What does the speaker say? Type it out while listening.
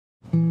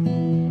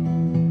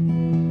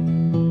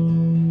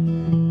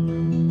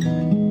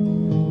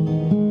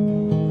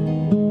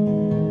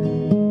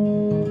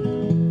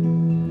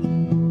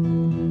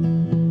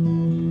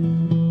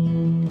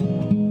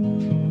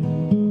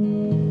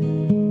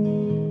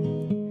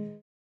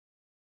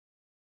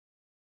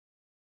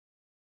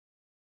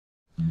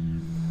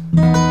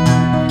Time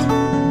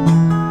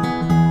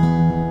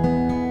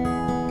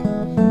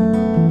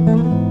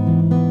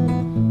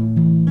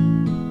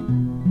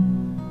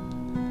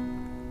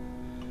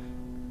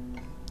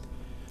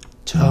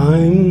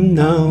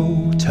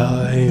now,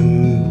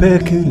 time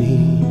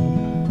beckoning,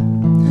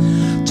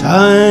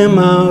 time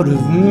out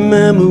of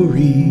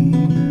memory,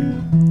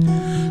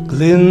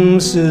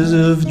 glimpses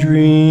of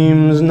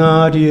dreams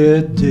not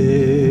yet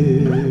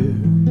dared,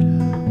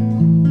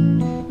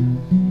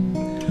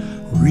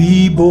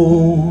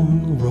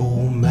 reborn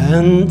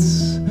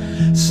romance,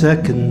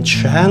 second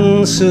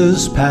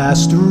chances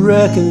past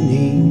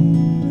reckoning,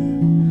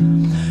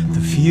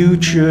 the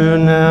future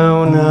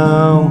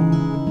now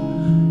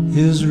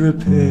is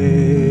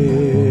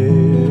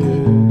repaired.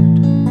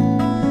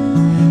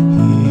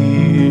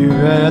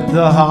 Here at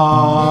the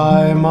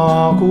high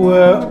mark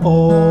where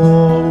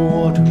all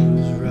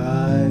waters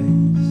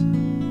rise,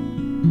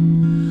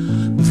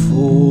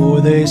 before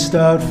they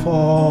start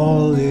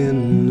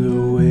falling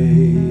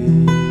away,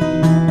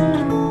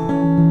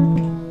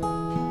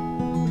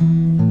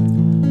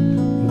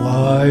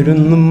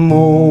 widen the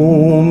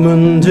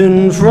moment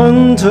in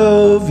front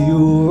of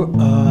your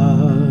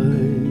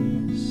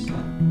eyes.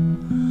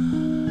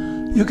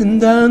 You can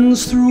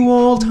dance through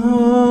all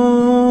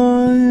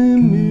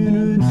time in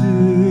a day.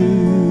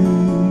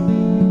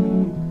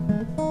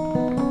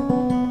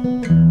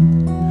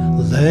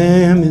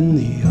 Lamb in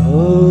the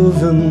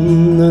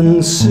oven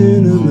and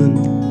cinnamon,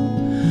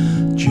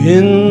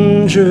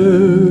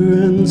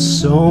 ginger and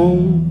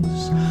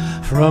songs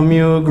from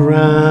your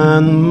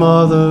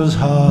grandmother's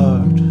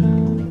heart.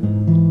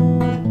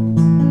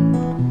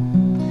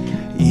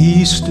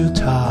 Easter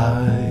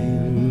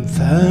time,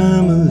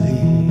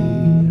 family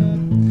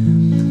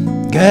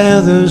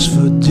gathers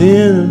for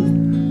dinner.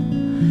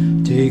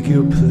 Take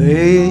your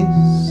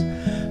place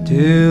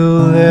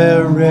till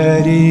they're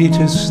ready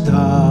to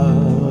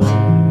start.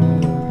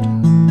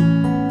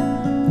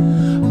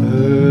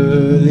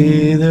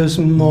 Early this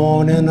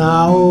morning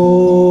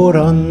out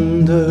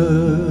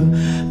under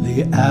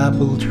the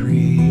apple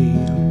tree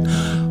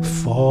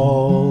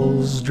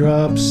falls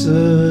drops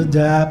of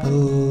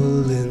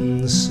dapple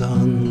in the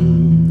sun.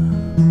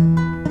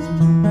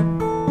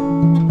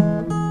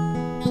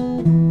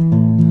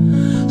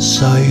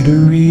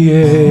 Cidery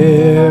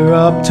air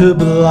up to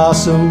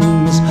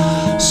blossoms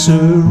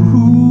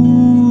cerulean.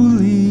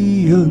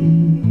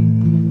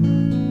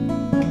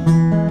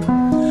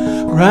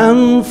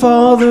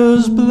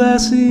 Grandfather's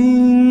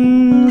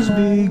blessings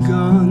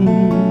begun.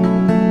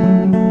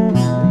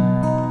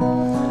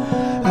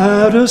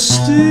 At a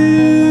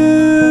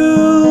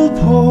still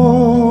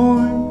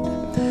point,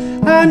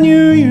 and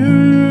you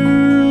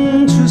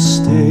yearn to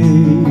stay,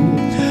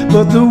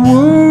 but the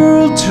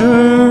world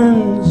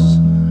turns,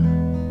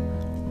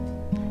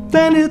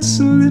 then it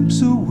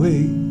slips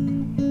away.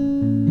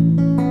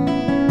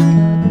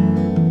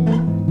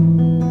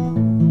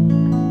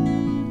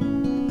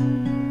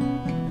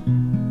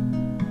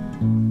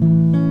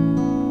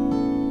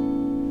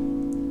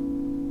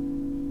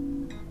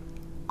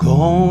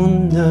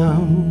 Gone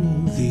now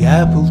the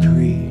apple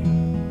tree,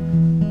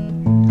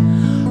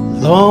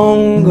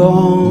 long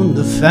gone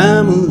the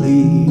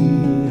family,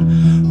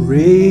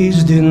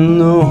 raised in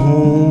the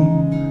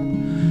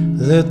home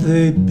that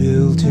they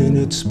built in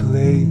its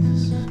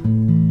place.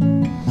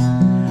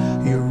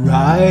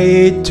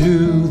 Right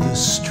to the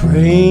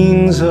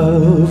strains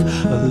of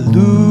a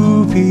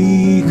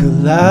loopy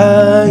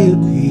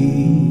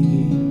calliope,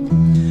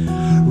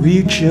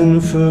 reaching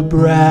for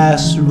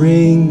brass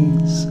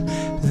rings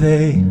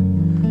they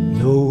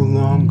no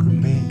longer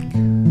make.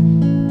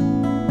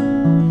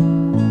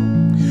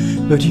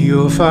 But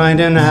you'll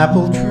find an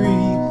apple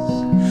trees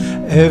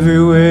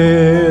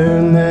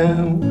everywhere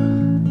now.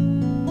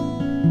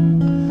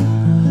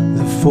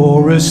 The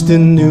forest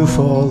in new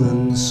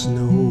fallen snow,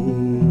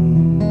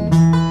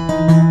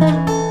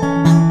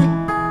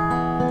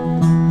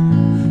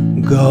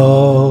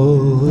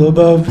 gull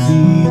above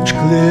beech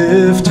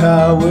cliff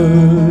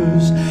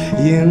towers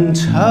in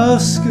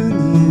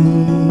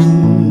Tuscany,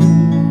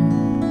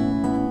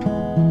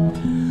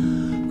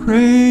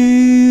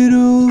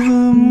 cradle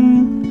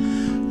them,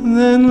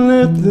 then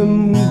let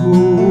them go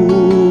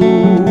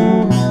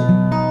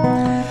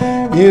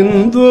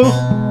in the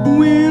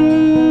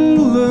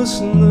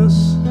windlessness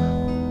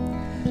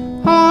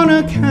on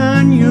a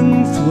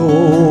canyon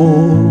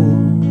floor.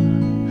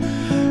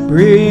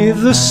 Breathe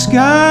the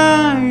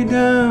sky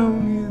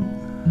down in,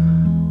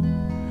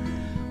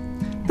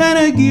 then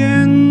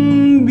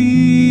again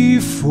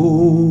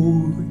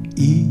before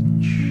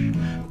each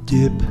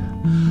dip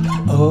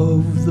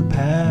of the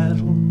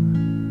paddle,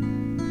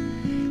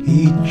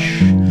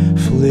 each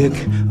flick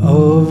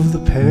of the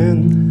pen,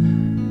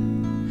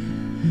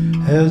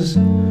 as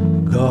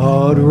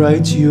God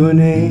writes your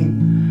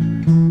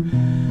name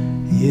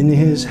in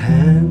his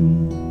hand.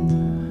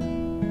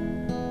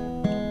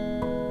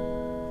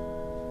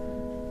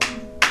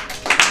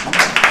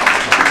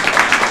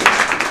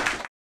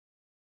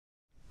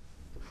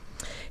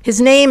 His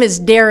name is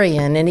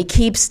Darian, and he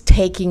keeps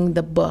taking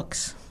the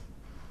books.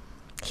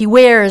 He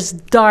wears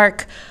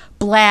dark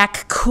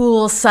black,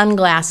 cool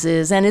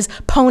sunglasses, and his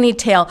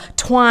ponytail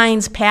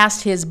twines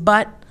past his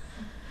butt.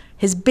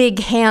 His big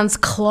hands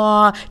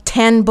claw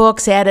 10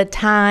 books at a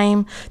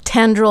time,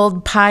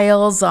 tendrilled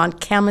piles on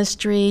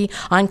chemistry,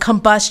 on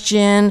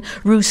combustion,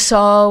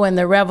 Rousseau and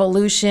the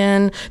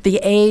Revolution, the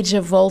age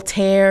of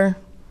Voltaire.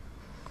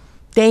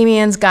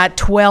 Damien's got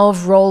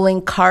 12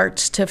 rolling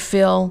carts to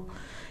fill,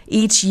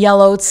 each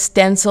yellowed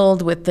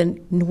stenciled with the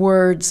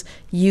words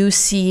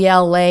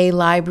UCLA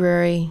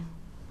Library.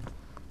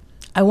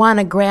 I want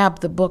to grab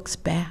the books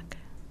back.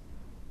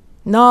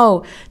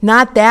 No,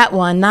 not that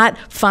one, not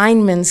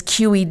Feynman's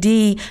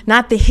QED,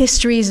 not the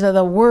histories of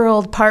the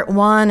world, part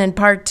 1 and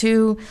part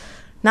 2,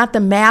 not the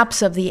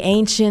maps of the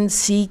ancient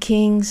sea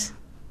kings.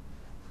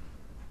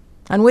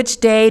 On which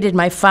day did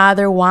my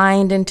father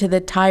wind into the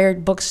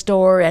tired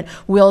bookstore at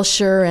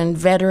Wilshire and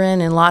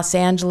Veteran in Los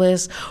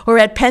Angeles, or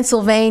at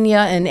Pennsylvania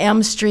and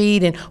M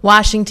Street in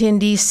Washington,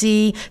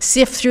 D.C.,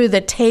 sift through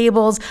the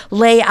tables,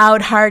 lay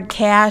out hard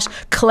cash,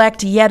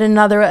 collect yet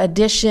another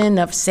edition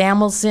of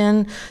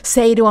Samuelson,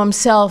 say to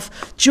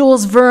himself,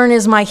 Jules Verne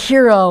is my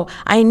hero,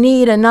 I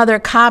need another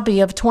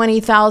copy of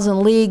 20,000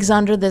 Leagues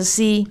Under the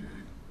Sea?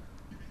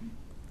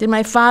 Did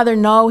my father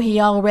know he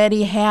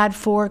already had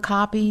 4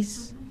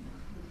 copies?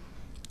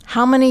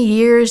 How many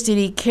years did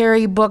he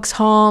carry books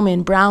home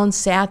in brown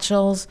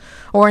satchels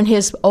or in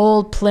his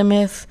old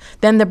Plymouth,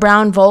 then the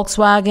brown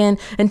Volkswagen,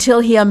 until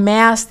he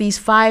amassed these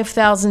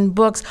 5,000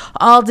 books,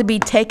 all to be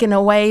taken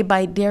away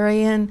by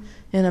Darien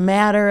in a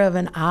matter of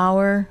an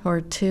hour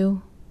or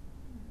 2?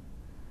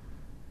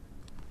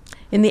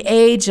 In the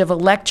age of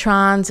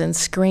electrons and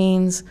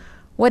screens,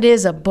 what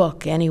is a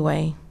book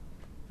anyway?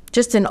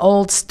 Just an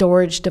old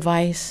storage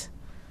device,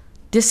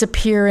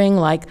 disappearing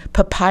like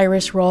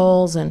papyrus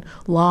rolls and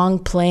long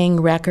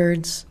playing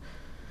records.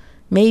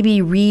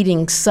 Maybe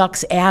reading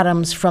sucks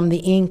atoms from the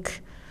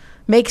ink,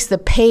 makes the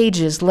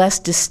pages less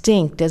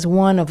distinct as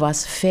one of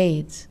us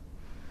fades.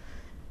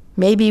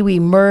 Maybe we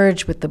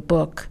merge with the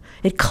book.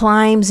 It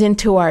climbs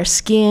into our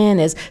skin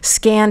as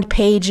scanned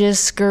pages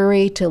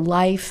scurry to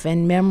life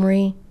and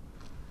memory.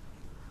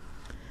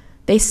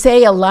 They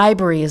say a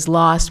library is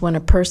lost when a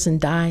person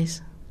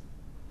dies.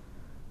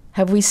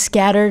 Have we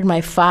scattered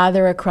my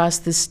father across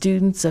the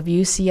students of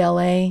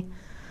UCLA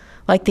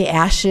like the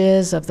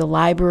ashes of the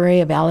Library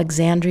of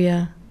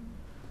Alexandria?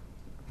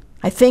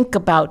 I think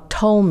about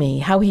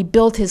Ptolemy, how he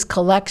built his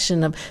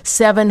collection of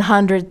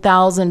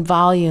 700,000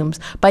 volumes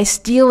by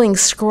stealing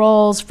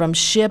scrolls from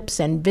ships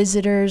and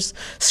visitors,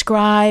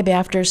 scribe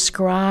after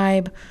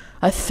scribe,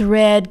 a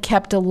thread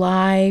kept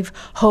alive,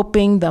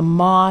 hoping the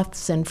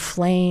moths and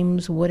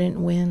flames wouldn't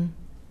win.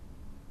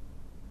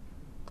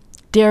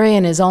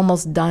 Darien is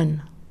almost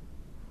done.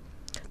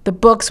 The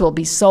books will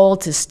be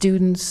sold to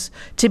students,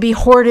 to be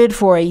hoarded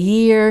for a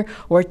year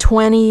or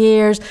 20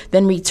 years,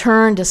 then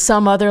returned to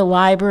some other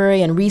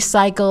library and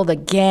recycled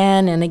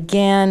again and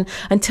again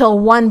until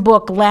one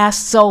book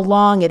lasts so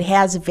long it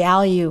has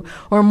value,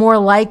 or more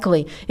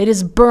likely, it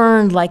is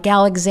burned like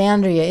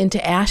Alexandria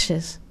into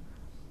ashes.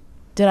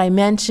 Did I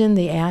mention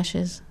the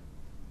ashes?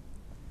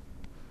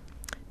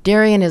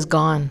 Darien is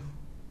gone.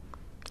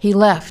 He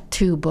left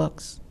 2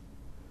 books.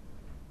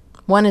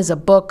 One is a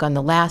book on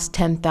the last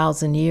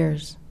 10,000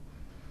 years.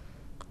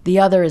 The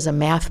other is a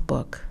math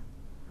book.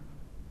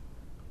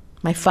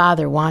 My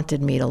father wanted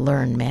me to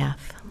learn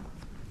math.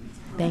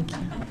 Thank you.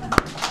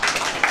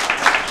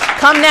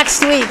 Come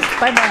next week.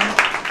 Bye-bye.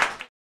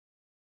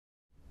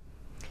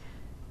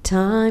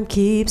 Time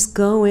keeps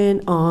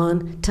going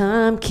on,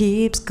 time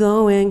keeps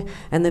going,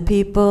 and the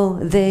people,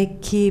 they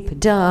keep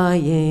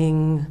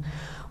dying.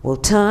 Well,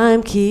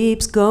 time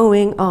keeps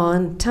going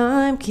on,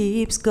 time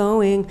keeps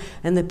going,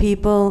 and the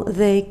people,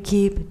 they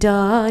keep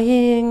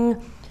dying.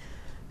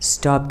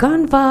 Stop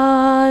gun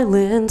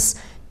violence,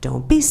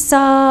 don't be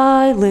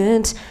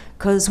silent,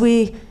 'cause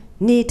we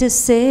need to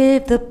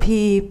save the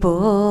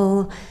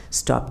people.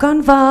 Stop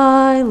gun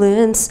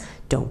violence,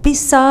 don't be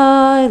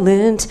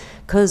silent,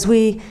 'cause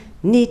we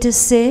need to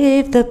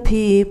save the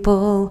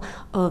people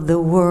of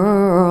the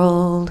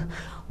world.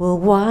 Well,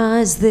 why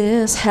is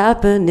this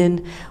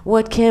happening?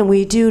 What can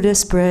we do to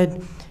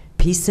spread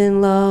peace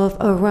and love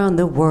around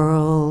the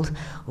world?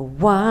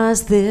 Why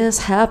is this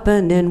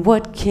happening?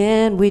 What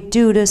can we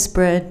do to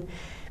spread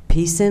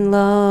peace and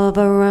love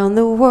around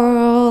the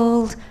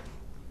world?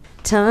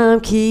 Time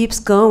keeps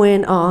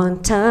going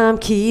on, time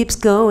keeps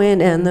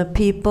going, and the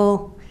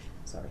people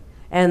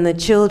and the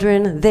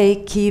children, they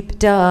keep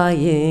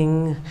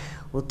dying.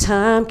 Well,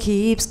 time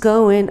keeps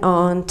going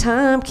on,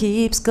 time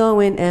keeps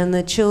going, and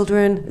the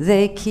children,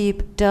 they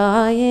keep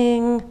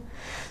dying.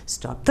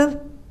 Stop the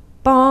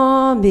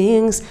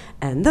bombings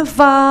and the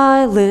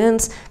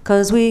violence,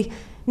 'cause we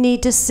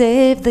need to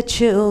save the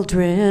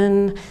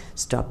children.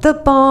 Stop the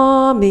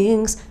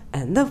bombings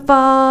and the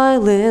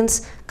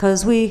violence,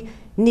 'cause we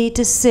need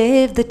to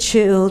save the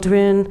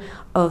children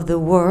of the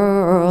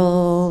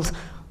world.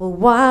 Well,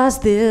 why is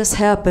this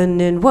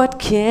happening? What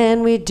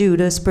can we do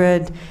to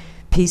spread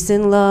peace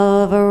and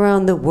love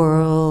around the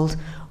world?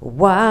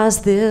 Why is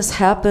this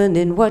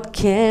happening? What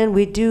can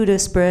we do to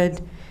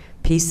spread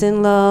peace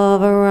and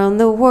love around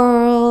the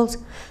world.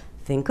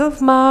 Think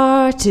of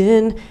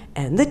Martin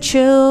and the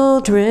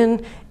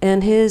children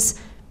and his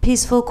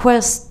peaceful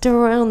quest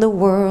around the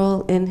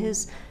world,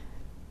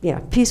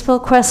 peaceful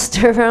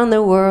quest around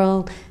the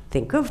world.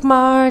 Think of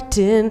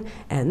Martin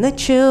and the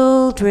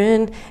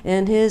children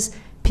and his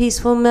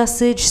peaceful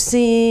message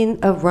seen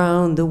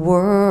around the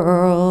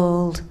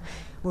world.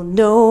 Well,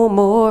 no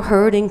more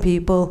hurting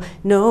people,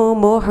 no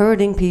more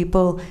hurting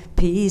people,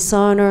 peace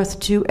on earth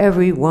to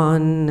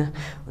everyone.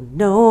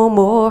 No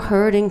more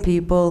hurting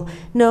people,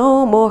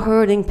 no more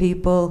hurting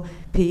people,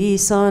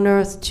 peace on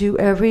earth to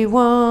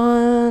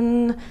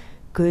everyone.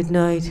 Good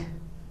night,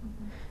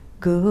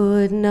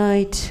 good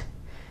night,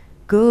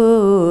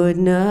 good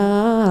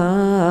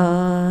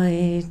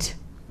night.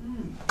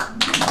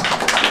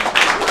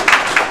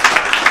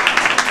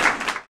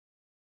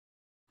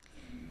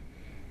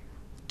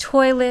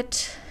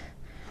 Toilet,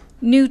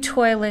 new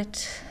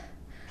toilet,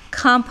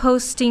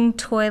 composting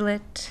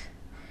toilet,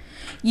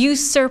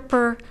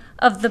 usurper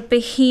of the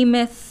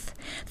behemoth,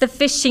 the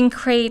fishing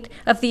crate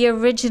of the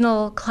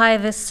original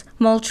Clivus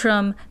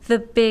Multrum, the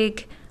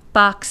big,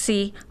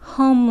 boxy,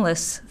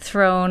 homeless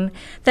throne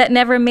that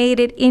never made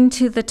it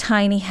into the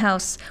tiny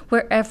house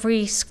where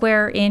every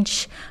square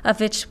inch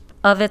of its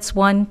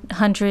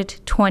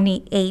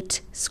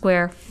 128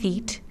 square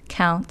feet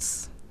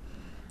counts.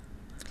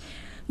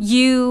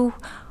 You,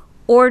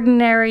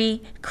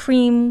 ordinary,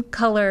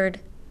 cream-colored,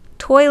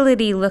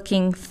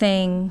 toilety-looking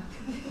thing,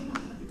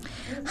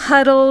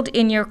 huddled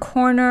in your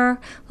corner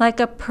like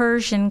a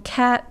Persian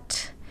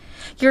cat,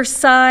 your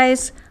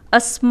size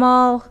a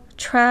small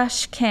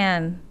trash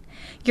can,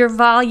 your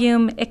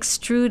volume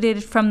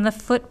extruded from the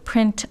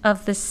footprint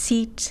of the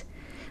seat,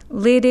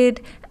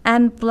 lidded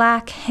and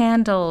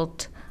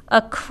black-handled,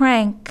 a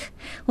crank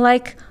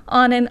like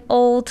on an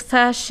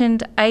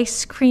old-fashioned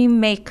ice cream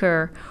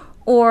maker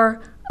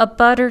or a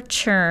butter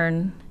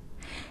churn,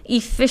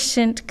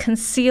 efficient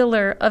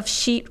concealer of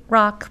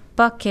sheetrock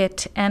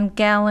bucket and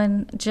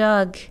gallon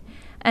jug,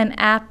 and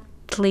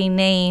aptly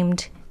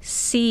named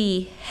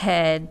Sea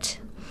Head.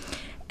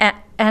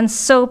 And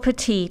so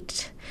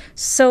petite,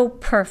 so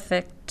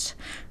perfect,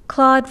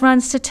 Claude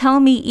runs to tell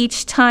me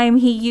each time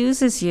he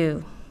uses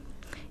you,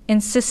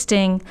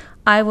 insisting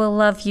I will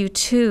love you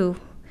too,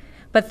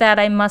 but that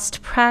I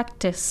must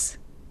practice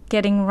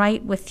getting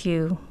right with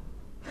you.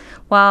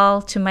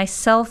 While to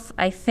myself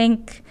I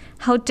think,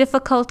 how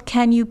difficult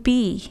can you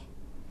be,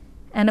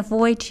 and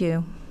avoid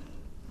you?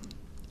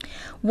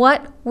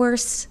 What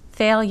worse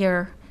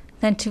failure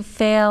than to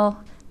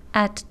fail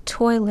at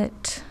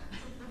toilet?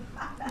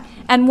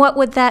 And what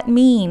would that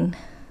mean?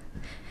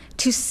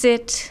 To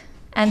sit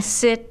and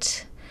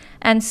sit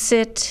and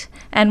sit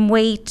and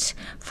wait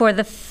for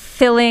the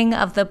filling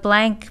of the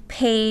blank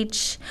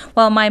page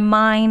while my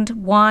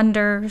mind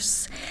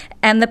wanders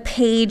and the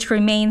page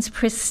remains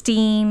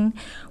pristine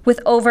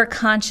with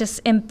overconscious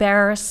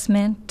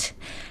embarrassment.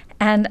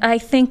 And I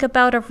think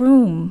about a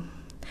room,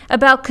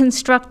 about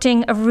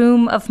constructing a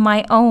room of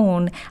my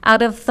own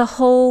out of the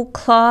whole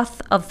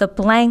cloth of the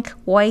blank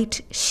white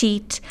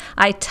sheet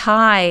I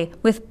tie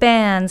with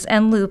bands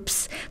and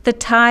loops, the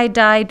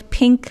tie-dyed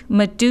pink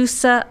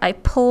Medusa I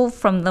pull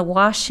from the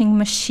washing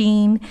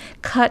machine,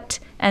 cut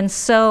and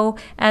sew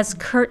as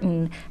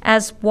curtain,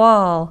 as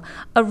wall,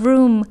 a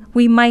room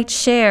we might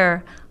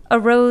share, a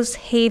rose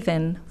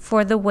haven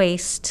for the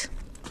waste.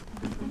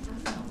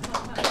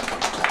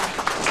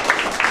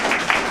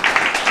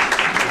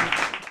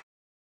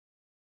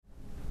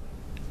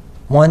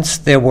 Once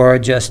there were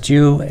just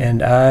you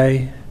and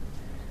I.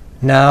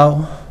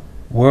 Now,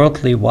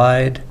 worldly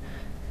wide,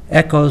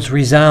 echoes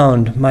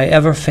resound my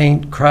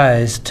ever-faint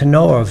cries to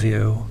know of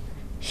you,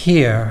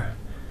 here,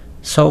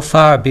 so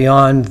far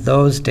beyond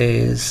those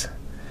days,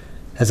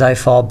 as I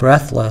fall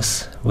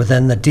breathless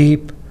within the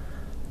deep,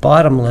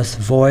 bottomless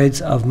voids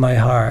of my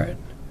heart,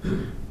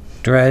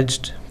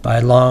 dredged by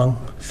long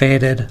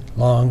faded,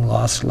 long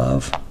lost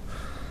love.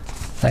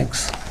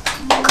 Thanks.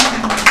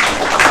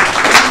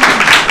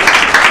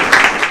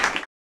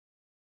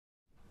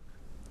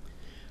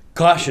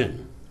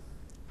 Caution.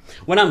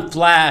 When I'm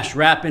flash,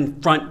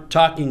 rapping, front,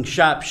 talking,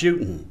 sharp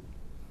shooting.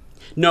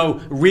 No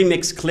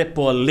remix clip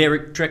or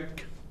lyric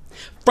trick.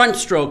 Front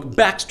stroke,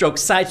 backstroke,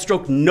 side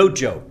stroke, no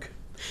joke.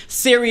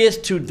 Serious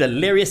to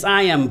delirious,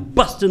 I am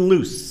busting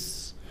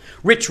loose.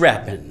 Rich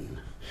rapping,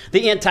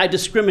 the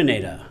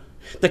anti-discriminator,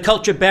 the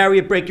culture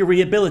barrier breaker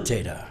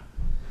rehabilitator.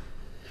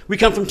 We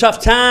come from tough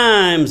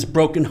times,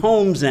 broken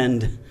homes,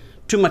 and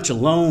too much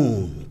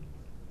alone.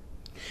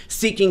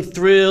 Seeking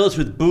thrills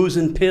with booze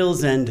and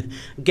pills and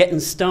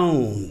getting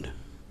stoned.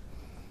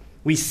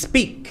 We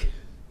speak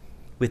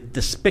with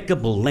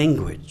despicable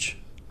language,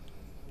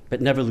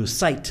 but never lose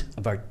sight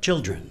of our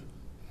children.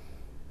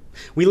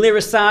 We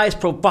lyricize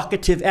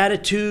provocative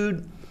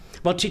attitude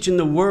while teaching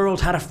the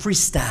world how to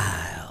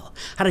freestyle,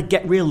 how to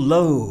get real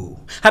low,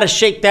 how to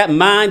shake that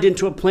mind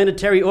into a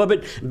planetary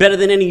orbit better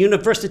than any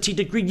university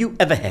degree you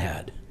ever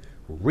had,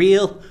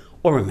 real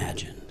or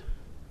imagined.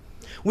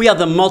 We are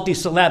the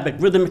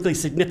multisyllabic, rhythmically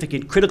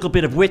significant, critical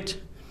bit of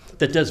wit,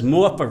 that does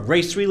more for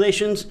race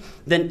relations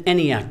than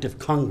any act of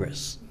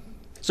Congress.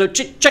 So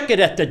check it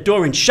at the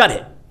door and shut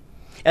it,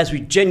 as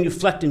we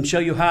genuflect and show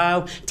you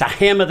how to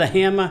hammer the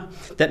hammer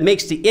that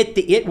makes the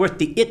it worth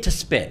the it to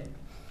spit.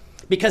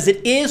 Because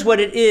it is what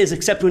it is,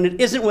 except when it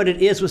isn't what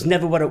it is was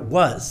never what it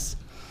was.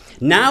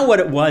 Now what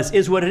it was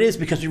is what it is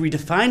because we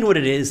redefined what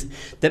it is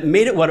that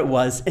made it what it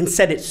was and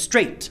set it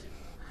straight.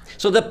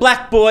 So that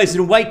black boys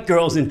and white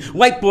girls and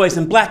white boys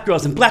and black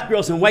girls and black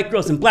girls and white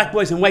girls and black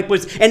boys and white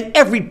boys and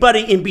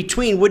everybody in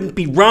between wouldn't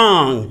be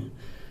wrong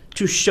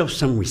to show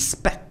some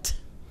respect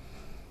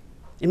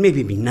and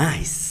maybe be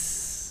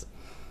nice.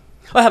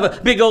 Or have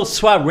a big old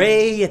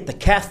soiree at the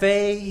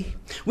cafe.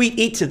 We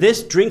eat to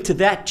this, drink to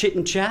that, chit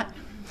and chat,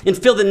 and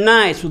fill the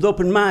nights with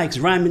open mics,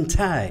 rhyme and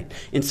tide,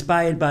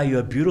 inspired by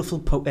your beautiful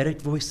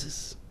poetic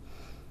voices.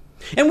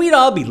 And we'd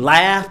all be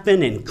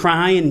laughing and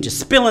crying and just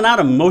spilling out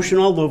emotion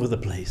all over the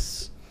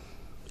place.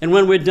 And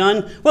when we're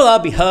done, we'll all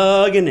be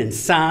hugging and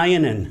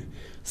sighing and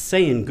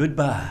saying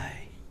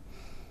goodbye.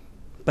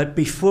 But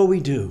before we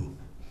do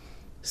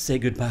say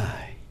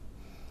goodbye,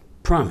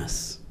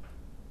 promise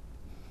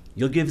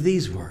you'll give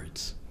these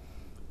words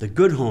the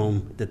good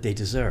home that they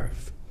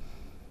deserve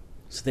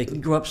so they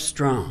can grow up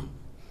strong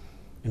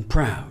and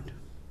proud,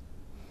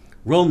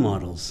 role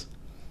models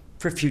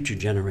for future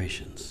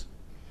generations.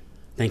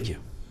 Thank you.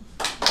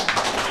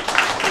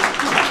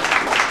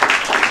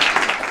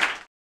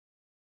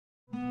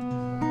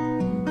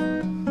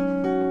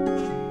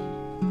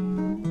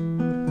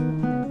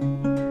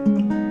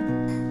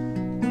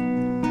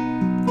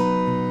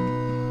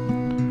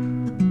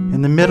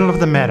 In the middle of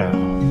the meadow,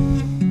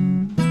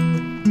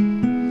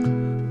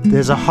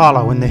 there's a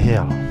hollow in the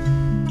hill,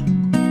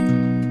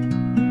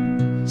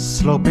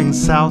 sloping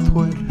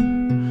southward,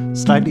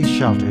 slightly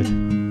sheltered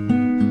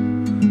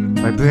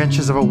by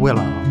branches of a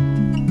willow.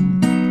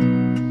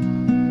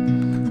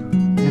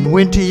 In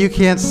winter you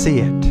can't see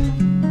it,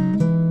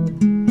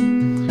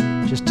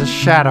 just a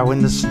shadow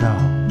in the snow.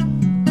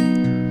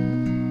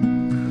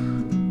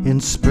 In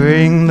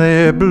spring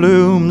there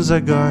blooms a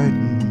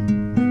garden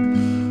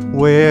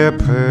where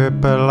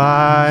purple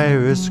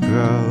iris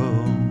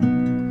grow,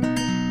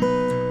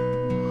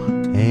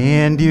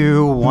 and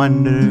you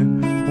wonder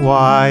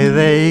why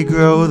they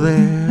grow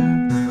there.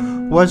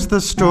 What's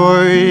the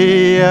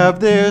story of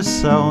their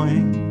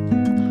sowing?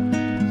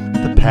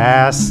 The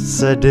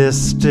past's a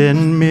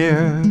distant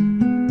mirror.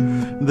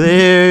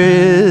 There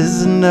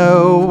is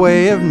no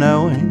way of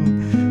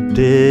knowing.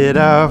 Did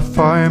a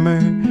farmer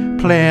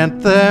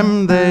plant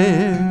them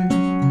there?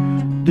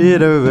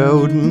 Did a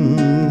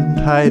rodent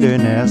hide her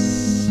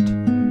nest?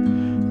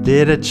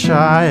 Did a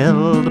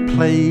child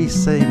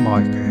place a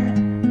marker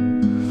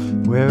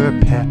where a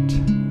pet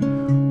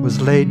was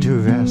laid to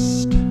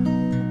rest?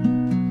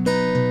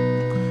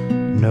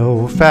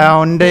 No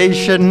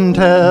foundation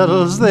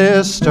tells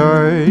their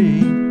story.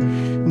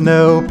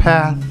 No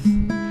path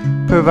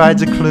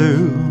provides a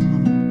clue.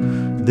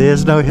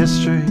 There's no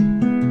history,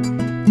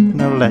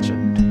 no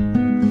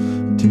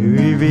legend to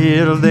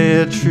reveal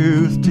their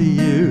truth to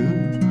you.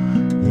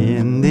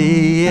 In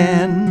the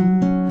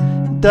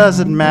end,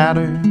 doesn't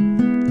matter.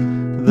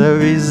 The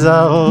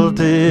result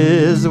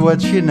is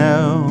what you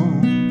know.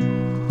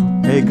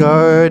 A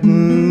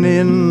garden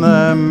in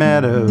the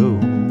meadow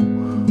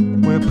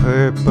where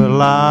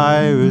purple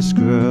iris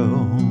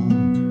grow.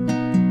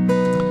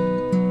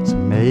 So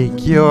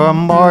make your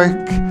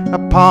mark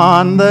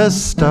upon the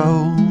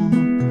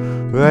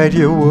stone, write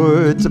your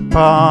words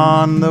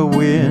upon the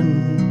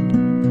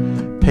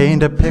wind,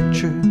 paint a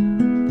picture,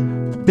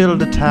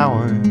 build a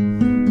tower,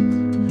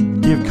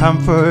 give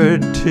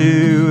comfort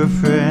to a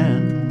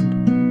friend.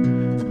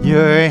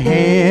 Your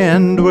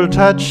hand will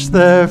touch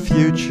the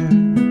future,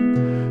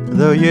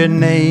 though your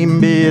name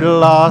be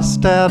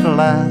lost at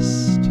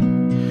last.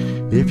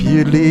 If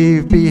you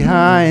leave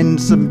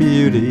behind some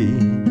beauty,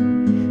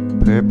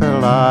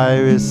 purple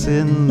iris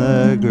in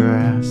the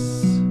grass.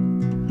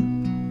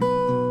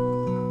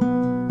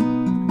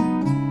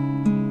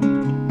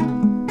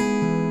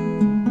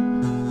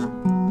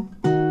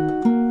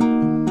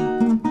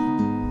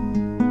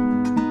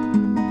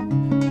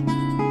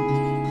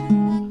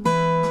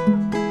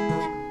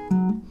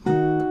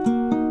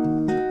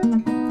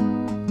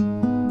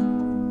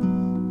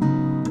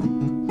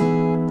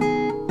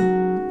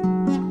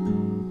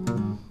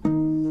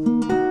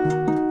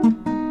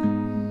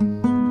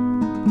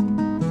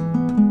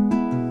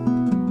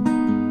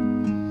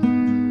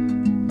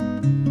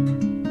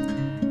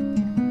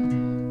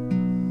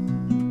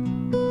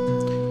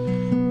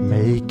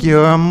 Make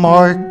your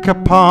mark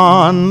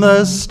upon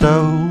the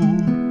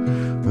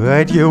stone,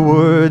 write your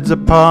words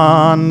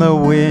upon the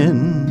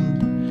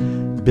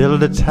wind,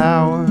 build a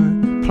tower,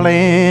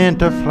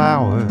 plant a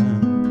flower,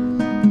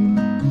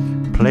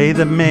 play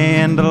the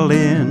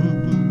mandolin,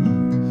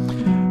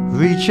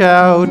 reach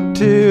out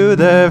to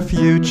the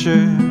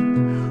future,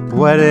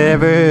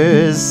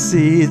 whatever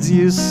seeds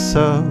you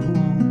sow,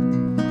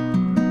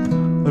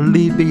 or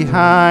leave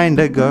behind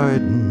a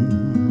garden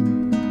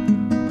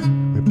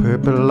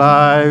purple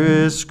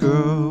iris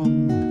grow.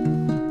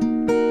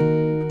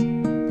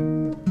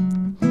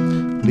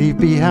 leave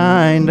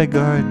behind a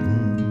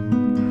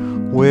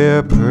garden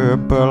where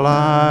purple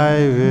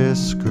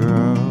iris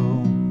grow.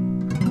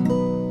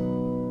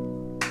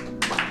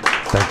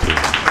 Thank you.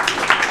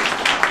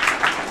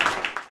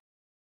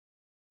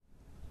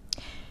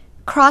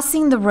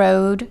 Crossing the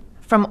road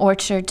from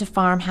orchard to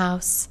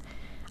farmhouse,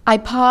 I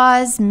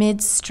pause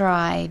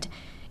mid-stride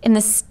in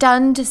the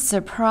stunned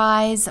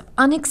surprise of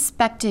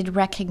unexpected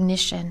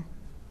recognition.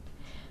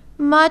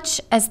 Much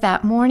as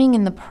that morning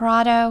in the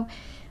Prado,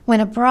 when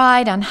a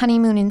bride on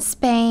honeymoon in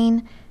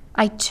Spain,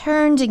 I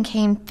turned and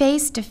came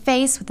face to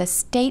face with a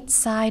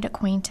stateside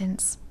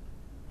acquaintance.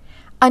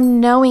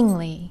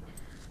 Unknowingly,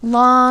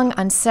 long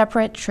on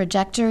separate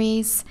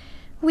trajectories,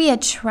 we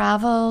had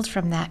traveled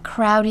from that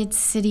crowded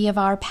city of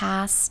our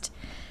past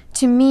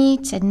to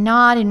meet and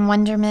nod in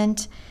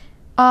wonderment,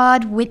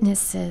 odd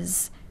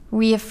witnesses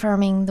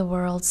reaffirming the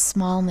world's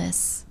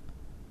smallness.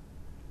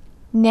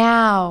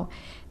 Now,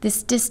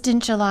 this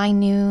distant July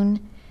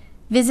noon,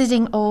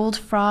 visiting Old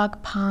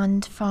Frog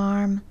Pond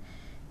Farm,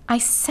 I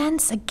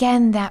sense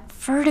again that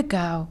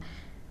vertigo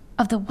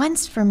of the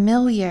once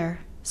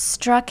familiar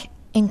struck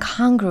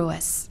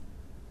incongruous.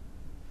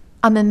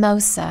 A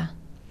mimosa,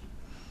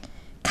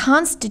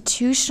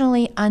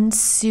 constitutionally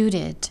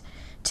unsuited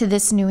to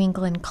this New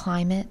England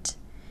climate,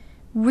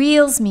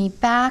 reels me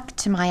back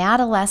to my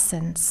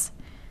adolescence,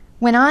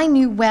 when I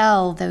knew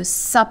well those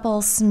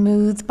supple,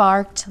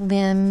 smooth-barked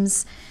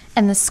limbs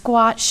and the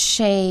squat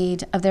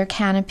shade of their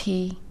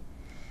canopy,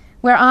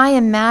 where I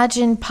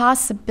imagined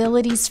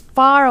possibilities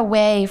far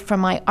away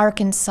from my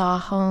Arkansas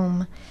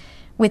home,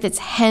 with its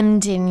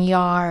hemmed-in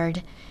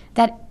yard,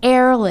 that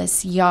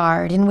airless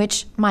yard in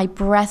which my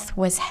breath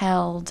was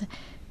held,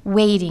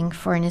 waiting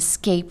for an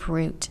escape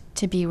route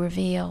to be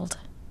revealed.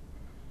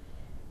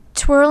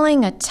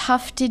 Twirling a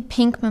tufted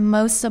pink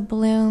mimosa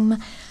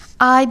bloom,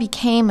 I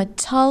became a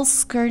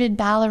tulle-skirted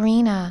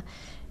ballerina,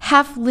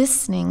 half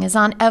listening as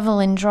Aunt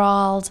Evelyn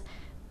drawled.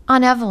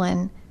 Aunt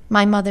Evelyn,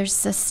 my mother's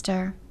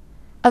sister,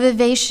 a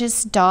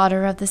vivacious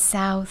daughter of the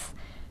South,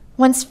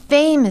 once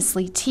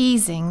famously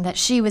teasing that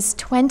she was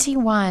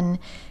 21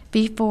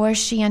 before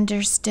she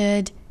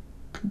understood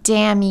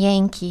 "damn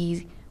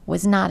Yankee"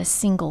 was not a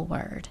single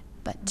word,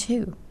 but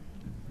two.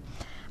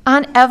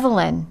 Aunt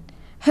Evelyn,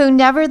 who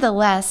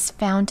nevertheless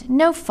found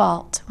no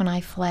fault when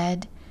I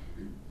fled,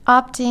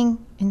 opting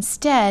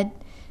instead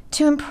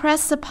to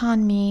impress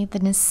upon me the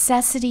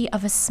necessity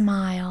of a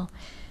smile,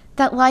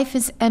 that life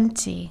is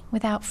empty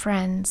without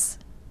friends.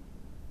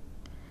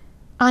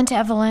 Aunt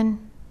Evelyn,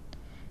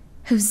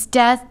 whose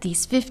death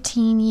these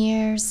 15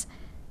 years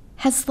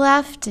has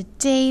left a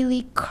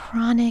daily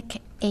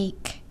chronic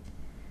ache,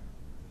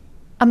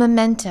 a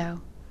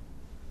memento,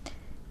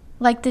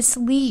 like this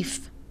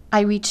leaf I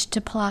reach to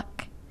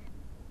pluck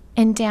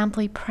and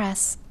damply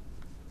press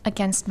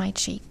against my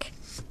cheek.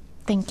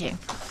 Thank you.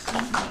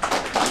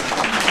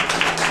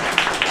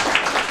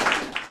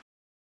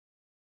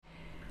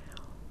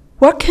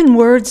 What can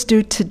words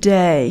do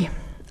today?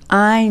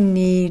 I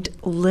need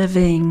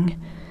living,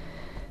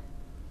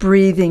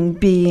 breathing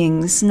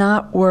beings,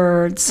 not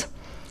words.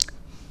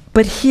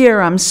 But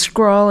here I'm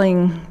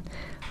scrawling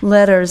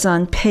letters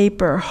on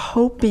paper,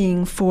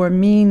 hoping for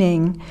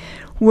meaning,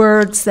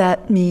 words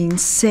that mean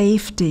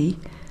safety.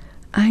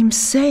 I'm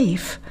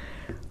safe.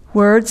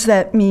 Words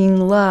that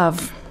mean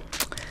love.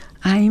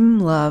 I'm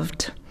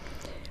loved.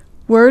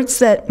 Words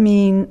that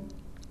mean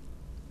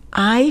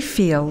I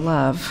feel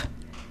love.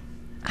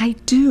 I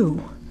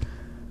do.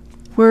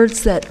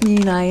 Words that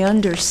mean I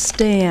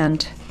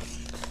understand.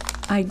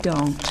 I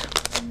don't.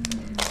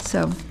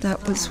 So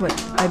that was what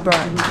I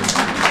brought.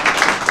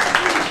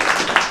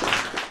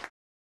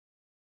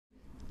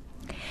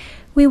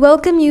 We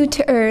welcome you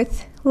to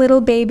Earth,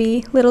 little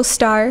baby, little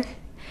star.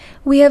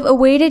 We have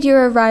awaited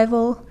your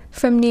arrival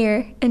from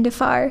near and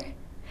afar.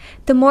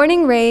 The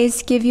morning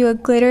rays give you a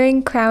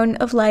glittering crown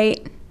of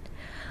light.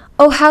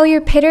 Oh, how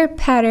your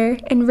pitter-patter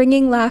and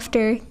ringing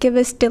laughter give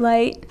us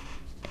delight.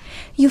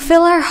 You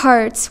fill our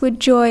hearts with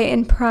joy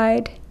and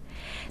pride,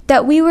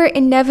 that we were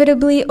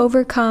inevitably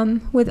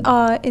overcome with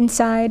awe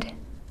inside.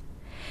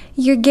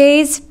 Your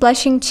gaze,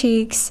 blushing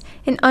cheeks,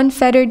 and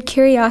unfettered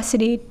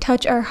curiosity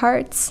touch our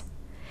hearts.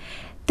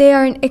 They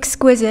are an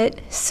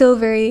exquisite,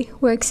 silvery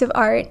works of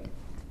art.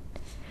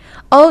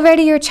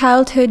 Already your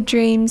childhood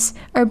dreams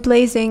are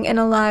blazing and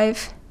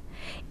alive.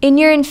 In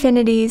your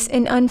infinities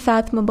and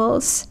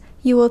unfathomable,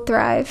 you will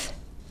thrive.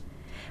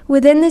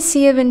 Within the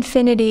sea of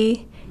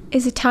infinity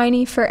is a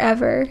tiny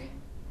forever,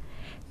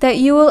 that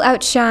you will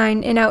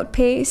outshine and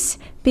outpace,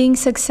 being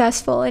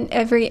successful in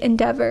every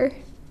endeavor.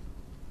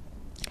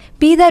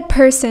 Be that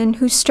person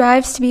who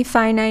strives to be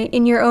finite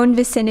in your own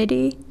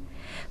vicinity,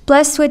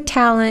 blessed with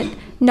talent,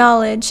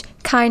 knowledge,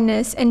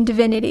 kindness, and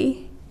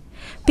divinity.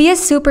 Be a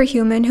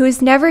superhuman who is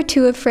never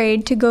too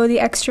afraid to go the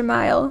extra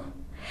mile.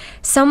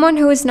 Someone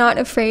who is not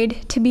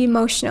afraid to be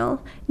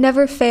emotional,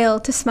 never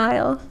fail to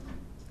smile.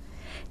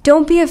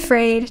 Don't be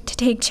afraid to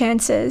take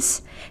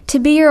chances, to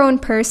be your own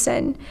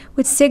person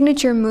with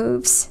signature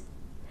moves.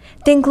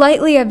 Think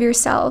lightly of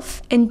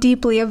yourself and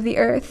deeply of the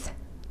earth.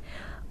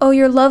 Oh,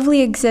 your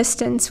lovely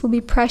existence will be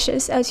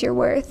precious as your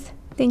worth.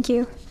 Thank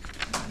you.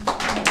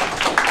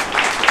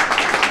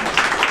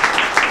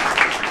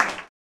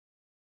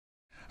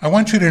 I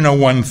want you to know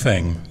one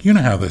thing. You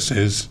know how this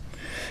is.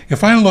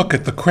 If I look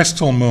at the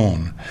crystal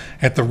moon,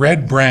 at the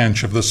red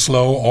branch of the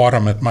slow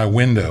autumn at my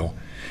window,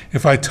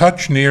 if I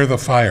touch near the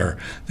fire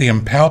the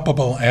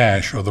impalpable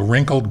ash or the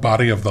wrinkled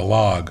body of the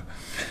log,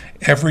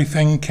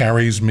 everything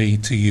carries me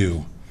to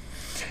you.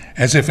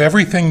 As if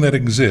everything that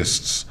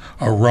exists,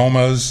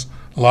 aromas,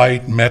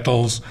 light,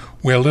 metals,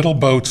 we're little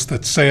boats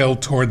that sail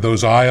toward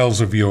those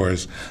isles of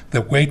yours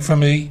that wait for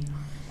me.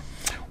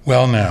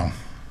 Well now,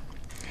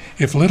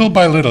 if little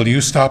by little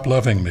you stop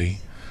loving me,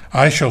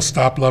 I shall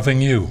stop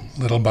loving you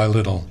little by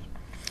little.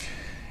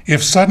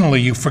 If suddenly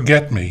you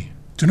forget me,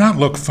 do not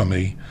look for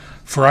me,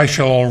 for I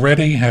shall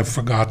already have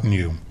forgotten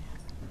you.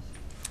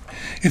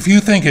 If you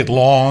think it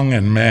long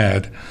and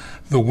mad,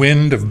 the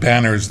wind of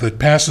banners that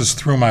passes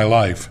through my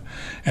life,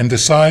 and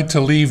decide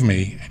to leave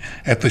me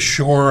at the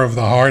shore of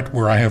the heart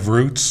where I have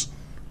roots,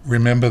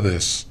 remember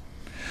this,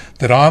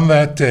 that on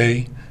that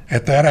day,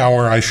 at that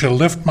hour, I shall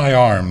lift my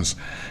arms,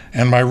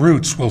 and my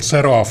roots will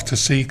set off to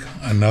seek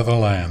another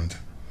land.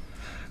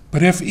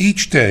 But if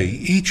each day,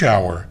 each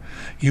hour,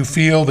 you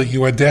feel that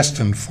you are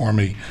destined for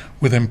me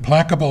with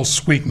implacable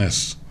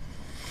sweetness,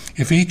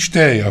 if each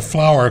day a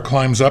flower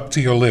climbs up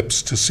to your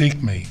lips to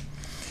seek me,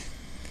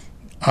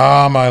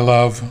 ah, my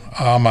love,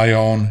 ah, my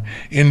own,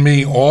 in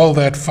me all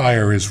that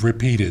fire is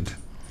repeated.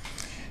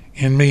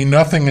 In me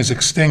nothing is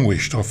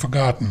extinguished or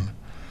forgotten.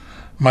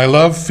 My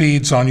love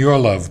feeds on your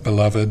love,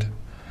 beloved.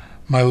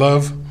 My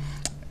love,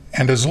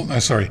 and as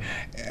love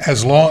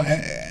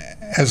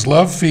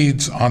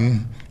feeds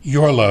on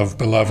your love,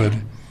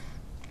 beloved,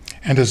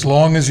 and as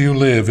long as you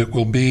live, it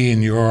will be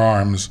in your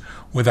arms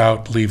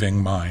without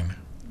leaving mine.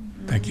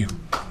 Thank you.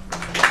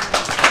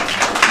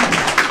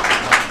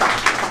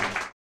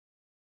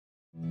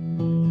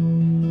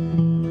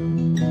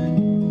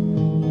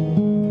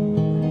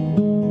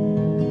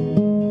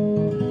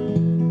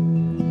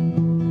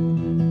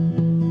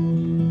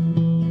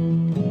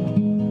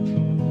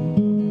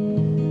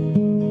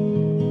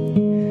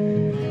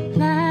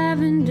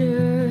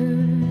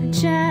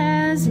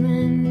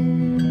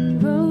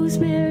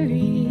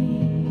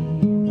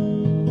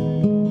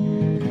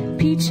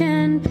 Peach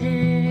and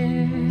pear.